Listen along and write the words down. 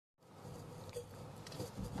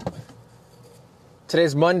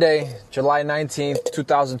Today's Monday, July 19th,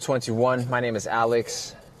 2021. My name is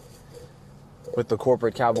Alex with the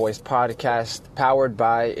Corporate Cowboys podcast, powered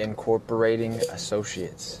by Incorporating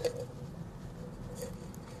Associates.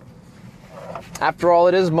 After all,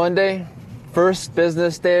 it is Monday, first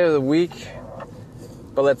business day of the week.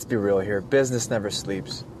 But let's be real here, business never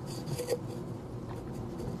sleeps.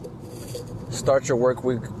 Start your work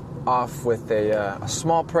week off with a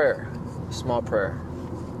small prayer.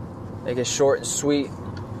 Make it short and sweet.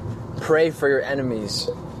 Pray for your enemies.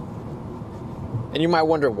 And you might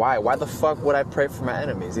wonder why. Why the fuck would I pray for my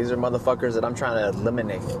enemies? These are motherfuckers that I'm trying to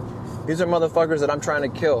eliminate. These are motherfuckers that I'm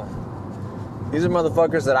trying to kill. These are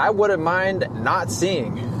motherfuckers that I wouldn't mind not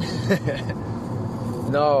seeing.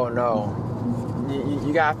 No.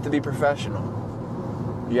 You have to be professional.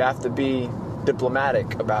 You have to be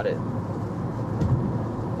diplomatic about it.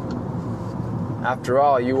 After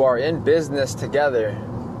all, you are in business together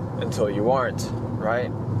until you aren't,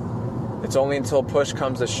 right? It's only until push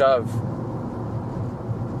comes to shove.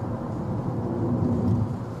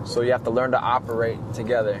 So you have to learn to operate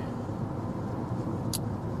together.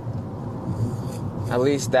 At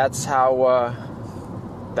least that's how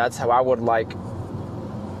I would like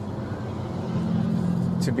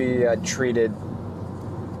to be treated.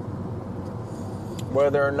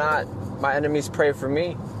 Whether or not my enemies pray for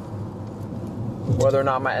me.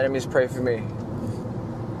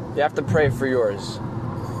 You have to pray for yours.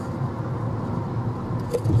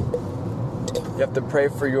 You have to pray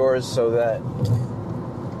for yours so that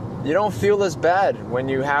you don't feel as bad when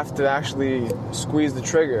you have to actually squeeze the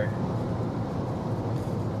trigger.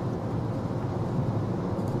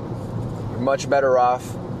 You're much better off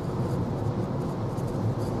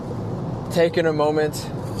taking a moment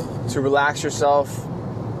to relax yourself,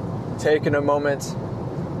 taking a moment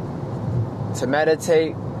to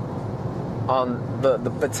meditate on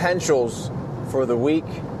the potentials for the week.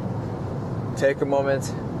 Take a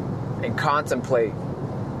moment and contemplate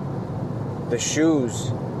the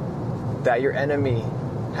shoes that your enemy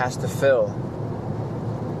has to fill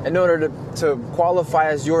in order to qualify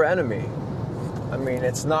as your enemy. I mean,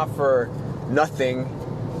 it's not for nothing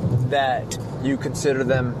that you consider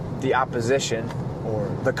them the opposition or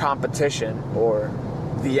the competition or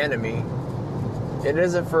the enemy. It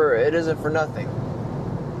isn't for nothing.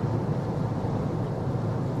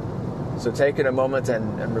 So taking a moment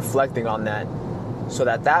and reflecting on that, so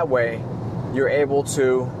that way you're able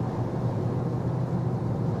to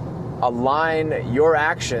align your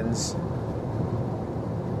actions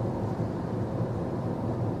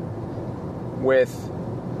with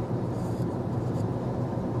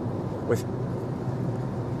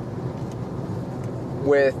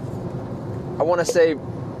I want to say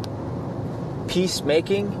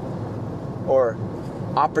peacemaking or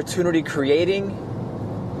opportunity creating.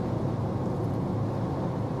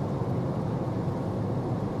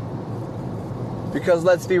 Because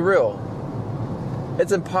let's be real,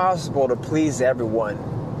 it's impossible to please everyone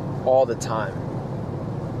all the time.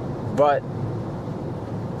 But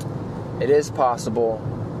it is possible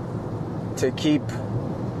to keep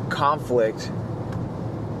conflict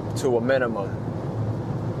to a minimum.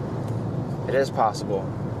 It is possible.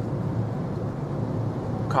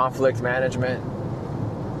 Conflict management.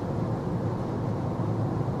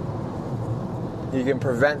 You can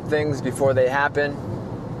prevent things before they happen.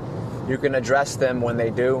 You can address them when they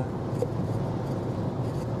do.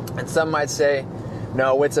 And some might say,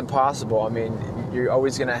 no, it's impossible. I mean, you're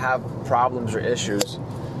always going to have problems or issues.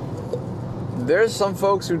 There's some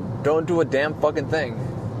folks who don't do a damn fucking thing.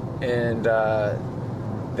 And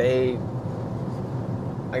they,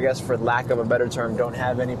 I guess for lack of a better term, don't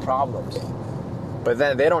have any problems. But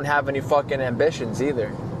then they don't have any fucking ambitions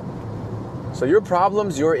either. So your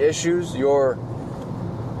problems, your issues, your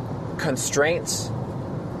constraints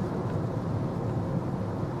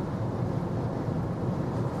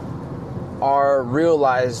are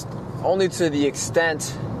realized only to the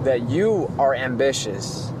extent that you are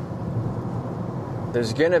ambitious.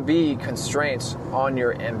 There's going to be constraints on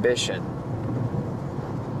your ambition.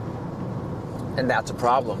 And that's a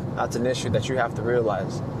problem. That's an issue that you have to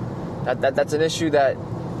realize. That's an issue that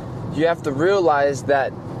you have to realize,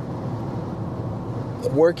 that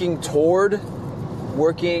working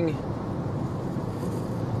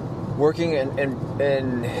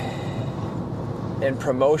in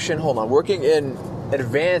promotion, working in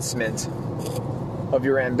advancement of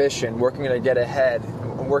your ambition, working to get ahead,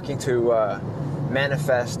 working to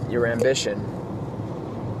manifest your ambition,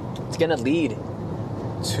 it's going to lead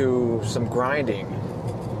to some grinding.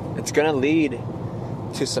 It's going to lead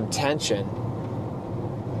to some tension.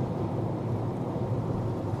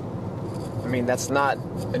 I mean, that's not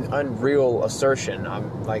an unreal assertion.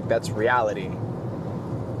 That's reality.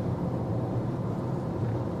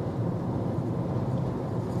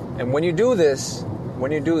 And when you do this,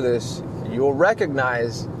 you'll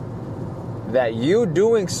recognize that you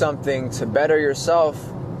doing something to better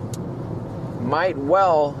yourself might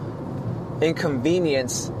well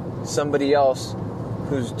inconvenience somebody else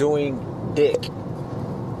who's doing dick.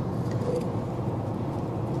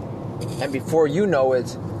 And before you know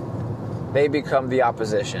it, they become the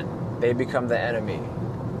opposition. They become the enemy.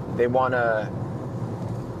 They want to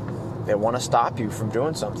stop you from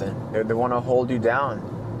doing something. They want to hold you down.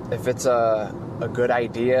 If it's a good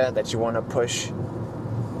idea that you want to push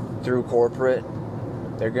through corporate,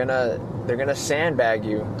 they're gonna sandbag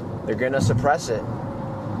you. They're gonna suppress it.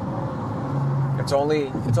 It's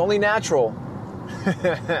only natural.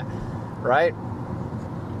 Right?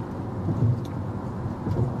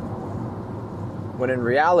 When in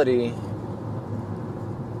reality,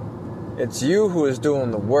 it's you who is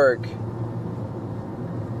doing the work.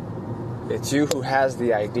 It's you who has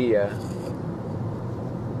the idea.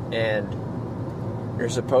 And you're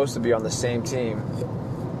supposed to be on the same team.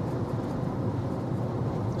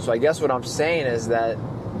 So I guess what I'm saying is that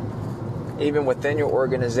even within your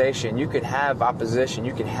organization, you could have opposition,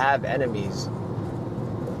 you could have enemies.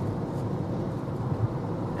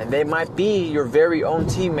 And they might be your very own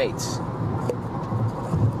teammates.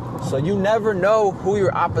 So you never know who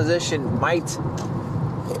your opposition might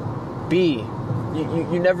be.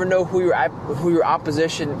 You never know who your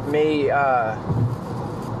opposition may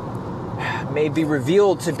be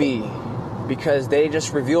revealed to be, because they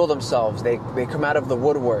just reveal themselves. They come out of the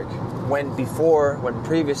woodwork. When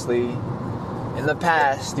previously, in the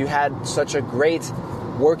past, you had such a great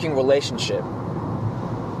working relationship.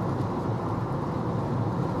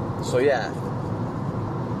 So yeah,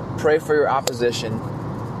 pray for your opposition.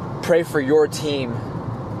 Pray for your team.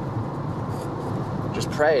 Just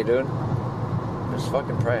pray, dude. Just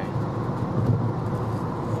fucking pray.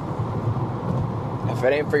 If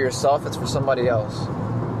it ain't for yourself, it's for somebody else.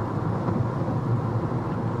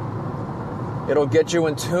 It'll get you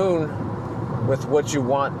in tune with what you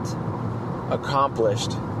want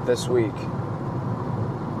accomplished this week.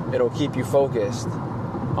 It'll keep you focused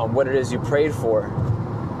on what it is you prayed for.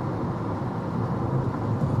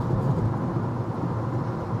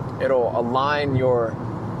 It'll align your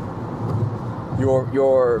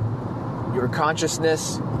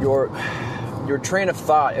consciousness, your train of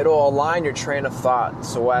thought. It'll align your train of thought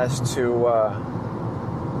so as to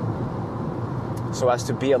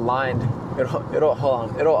be aligned.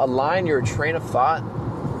 It'll align your train of thought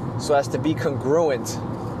so as to be congruent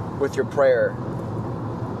with your prayer.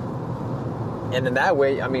 And in that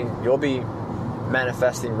way, I mean, you'll be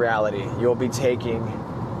manifesting reality. You'll be taking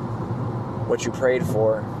what you prayed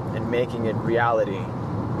for and making it reality.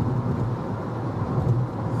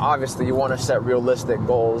 Obviously, you want to set realistic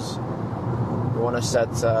goals. You want to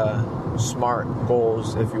set smart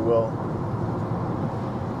goals, if you will.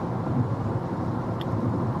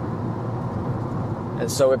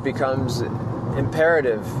 And so it becomes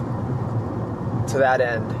imperative to that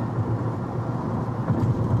end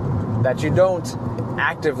that you don't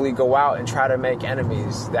actively go out and try to make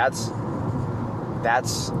enemies. That's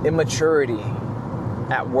immaturity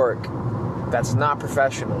at work. That's not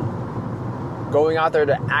professional. Going out there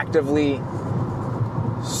to actively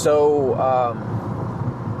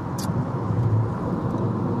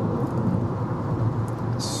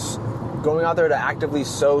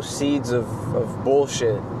sow seeds of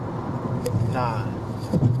bullshit. Nah.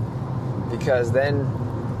 Because then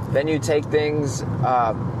you take things,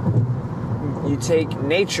 you take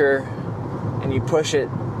nature and you push it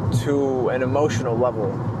to an emotional level,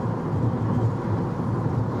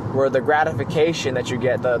 where the gratification that you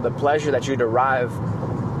get, the pleasure that you derive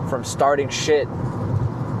from starting shit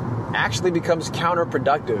actually becomes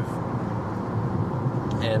counterproductive.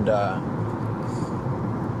 And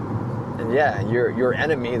yeah, your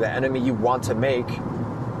enemy, the enemy you want to make,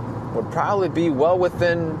 would probably be well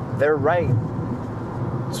within their right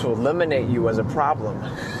to eliminate you as a problem.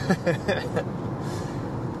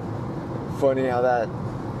 Funny how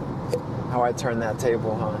I turned that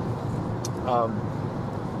table, huh?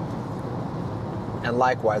 And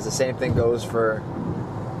likewise, the same thing goes for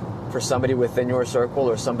somebody within your circle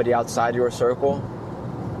or somebody outside your circle.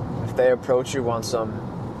 If they approach you on some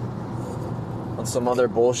other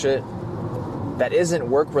bullshit that isn't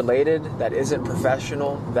work related, that isn't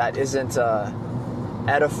professional, that isn't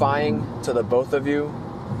edifying to the both of you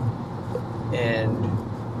and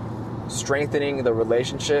strengthening the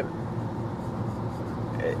relationship,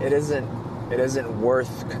 it isn't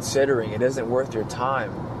worth considering. It isn't worth your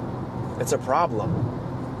time. It's a problem.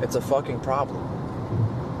 It's a fucking problem.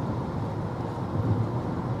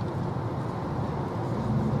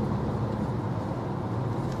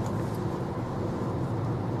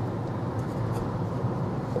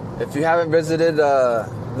 If you haven't visited the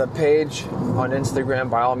page on Instagram,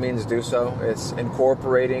 by all means do so. It's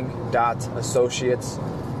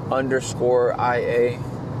incorporating.associates_IA.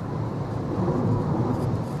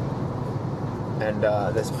 And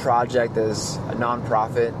this project is a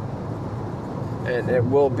nonprofit. And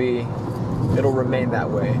it'll remain that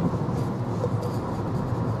way.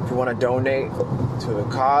 If you want to donate to the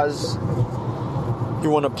cause, if you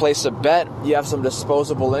want to place a bet, you have some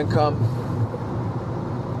disposable income,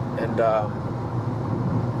 and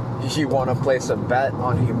you want to place a bet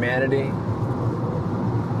on humanity,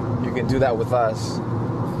 you can do that with us.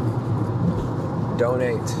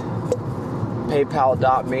 Donate.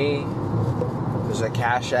 PayPal.me. There's a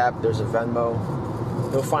Cash App. There's a Venmo.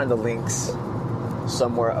 You'll find the links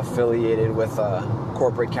somewhere affiliated with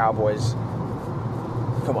corporate Cowboys.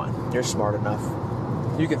 Come on, you're smart enough.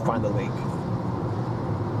 You can find the link.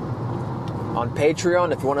 On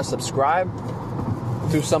Patreon, if you want to subscribe,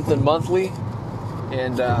 do something monthly.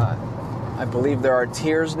 And I believe there are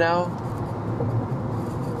tiers now.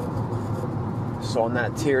 So on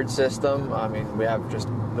that tiered system, I mean, we have just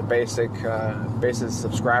the basic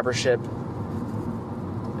subscribership.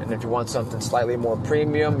 And if you want something slightly more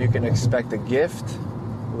premium, you can expect a gift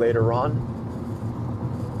later on.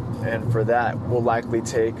 And for that, we'll likely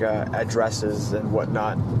take addresses and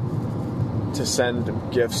whatnot to send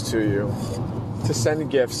gifts to you. To send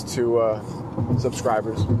gifts to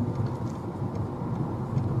subscribers.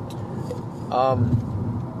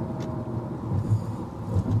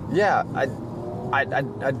 Yeah, I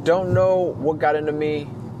don't know what got into me.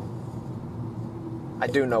 I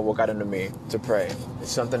do know what got into me to pray.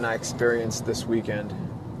 It's something I experienced this weekend.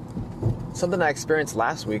 Something I experienced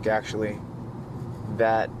last week, actually,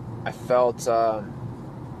 that I felt I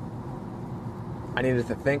needed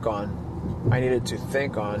to think on. I needed to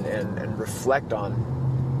think on and reflect on.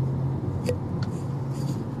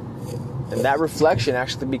 And that reflection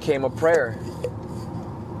actually became a prayer.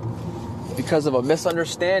 Because of a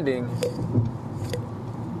misunderstanding,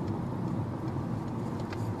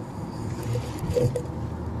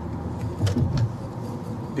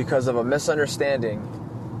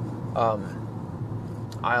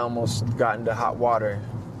 I almost got into hot water.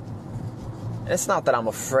 And it's not that I'm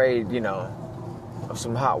afraid, of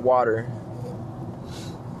some hot water.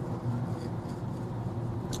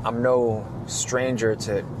 I'm no stranger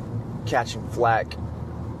to catching flack.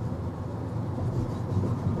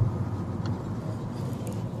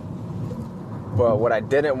 But what I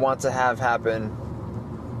didn't want to have happen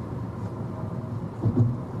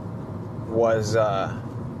was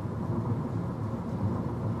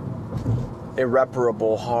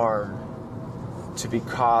irreparable harm to be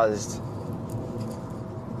caused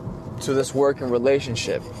to this working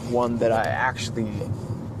relationship, one that I actually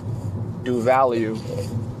do value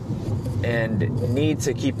and need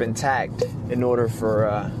to keep intact in order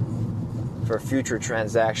for future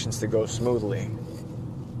transactions to go smoothly.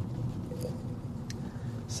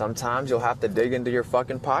 Sometimes you'll have to dig into your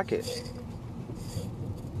fucking pocket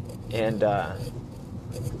and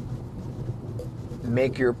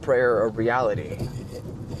make your prayer a reality.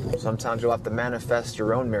 Sometimes you'll have to manifest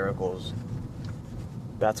your own miracles.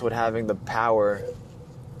 That's what having the power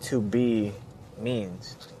to be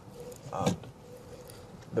means.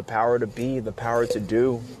 The power to be, the power to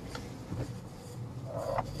do.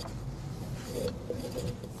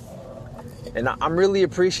 And I'm really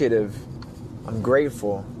appreciative. I'm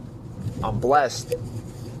grateful. I'm blessed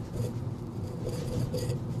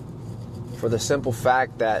for the simple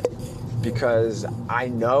fact that because I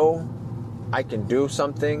know I can do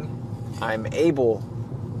something, I'm able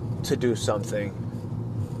to do something.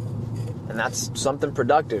 And that's something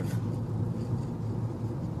productive.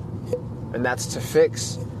 And that's to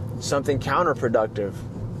fix something counterproductive.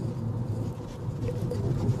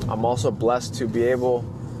 I'm also blessed with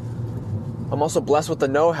the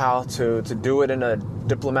know-how to do it in a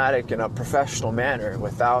diplomatic and a professional manner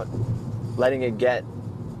without letting it get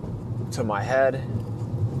to my head,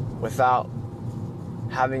 without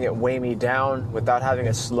having it weigh me down, without having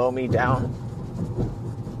it slow me down.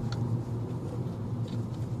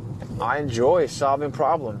 I enjoy solving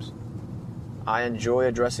problems. I enjoy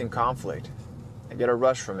addressing conflict. I get a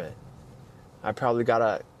rush from it. I probably got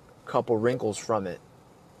a couple wrinkles from it.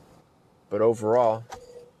 But overall,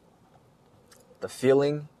 the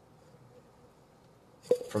feeling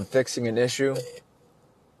from fixing an issue,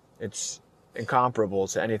 it's incomparable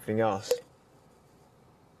to anything else.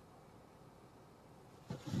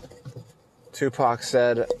 Tupac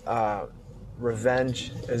said,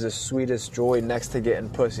 revenge is the sweetest joy next to getting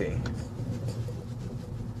pussy.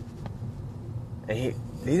 And he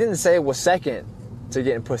didn't say it was second to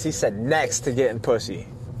getting pussy. He said next to getting pussy.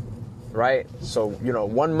 Right? So, you know,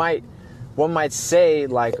 one might say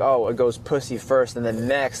like, oh, it goes pussy first and then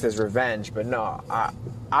next is revenge. But no,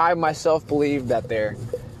 I myself believe that they're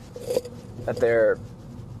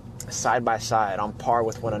side by side, on par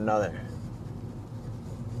with one another.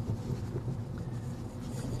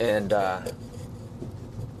 And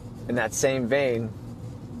in that same vein,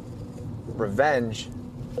 revenge,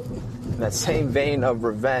 in that same vein of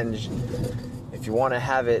revenge, if you want to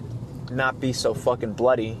have it not be so fucking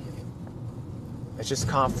bloody, it's just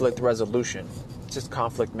conflict resolution. It's just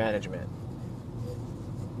conflict management.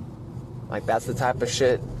 Like, that's the type of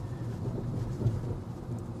shit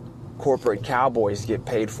corporate cowboys get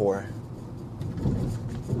paid for.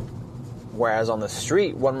 Whereas on the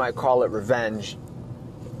street, one might call it revenge.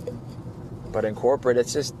 But in corporate,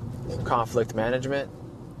 it's just conflict management,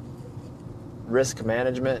 risk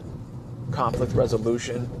management, conflict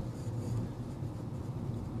resolution.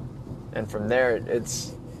 And from there,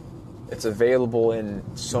 it's available in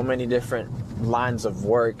so many different lines of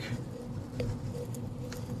work,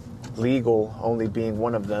 legal only being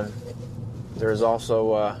one of them. There's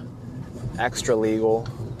also extra legal.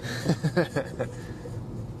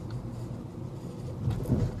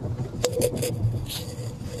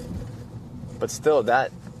 But still,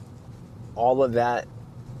 all of that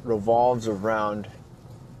revolves around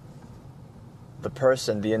the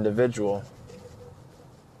person, the individual.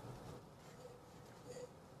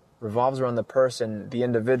 Revolves around the person, the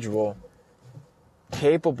individual,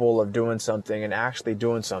 capable of doing something and actually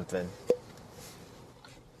doing something.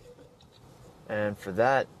 And for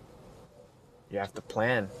that, you have to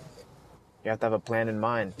plan. You have to have a plan in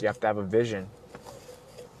mind. You have to have a vision.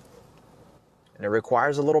 And it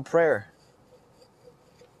requires a little prayer.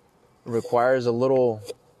 It requires a little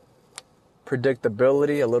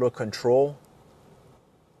predictability, a little control.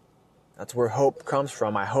 That's where hope comes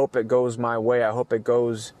from. I hope it goes my way. I hope it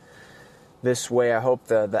goes this way. I hope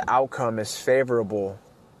the outcome is favorable.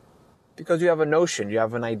 Because you have a notion, you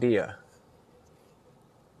have an idea.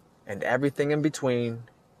 And everything in between,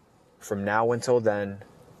 from now until then,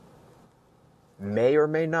 may or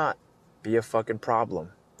may not be a fucking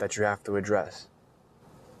problem that you have to address.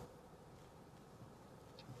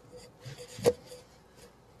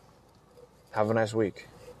 Have a nice week.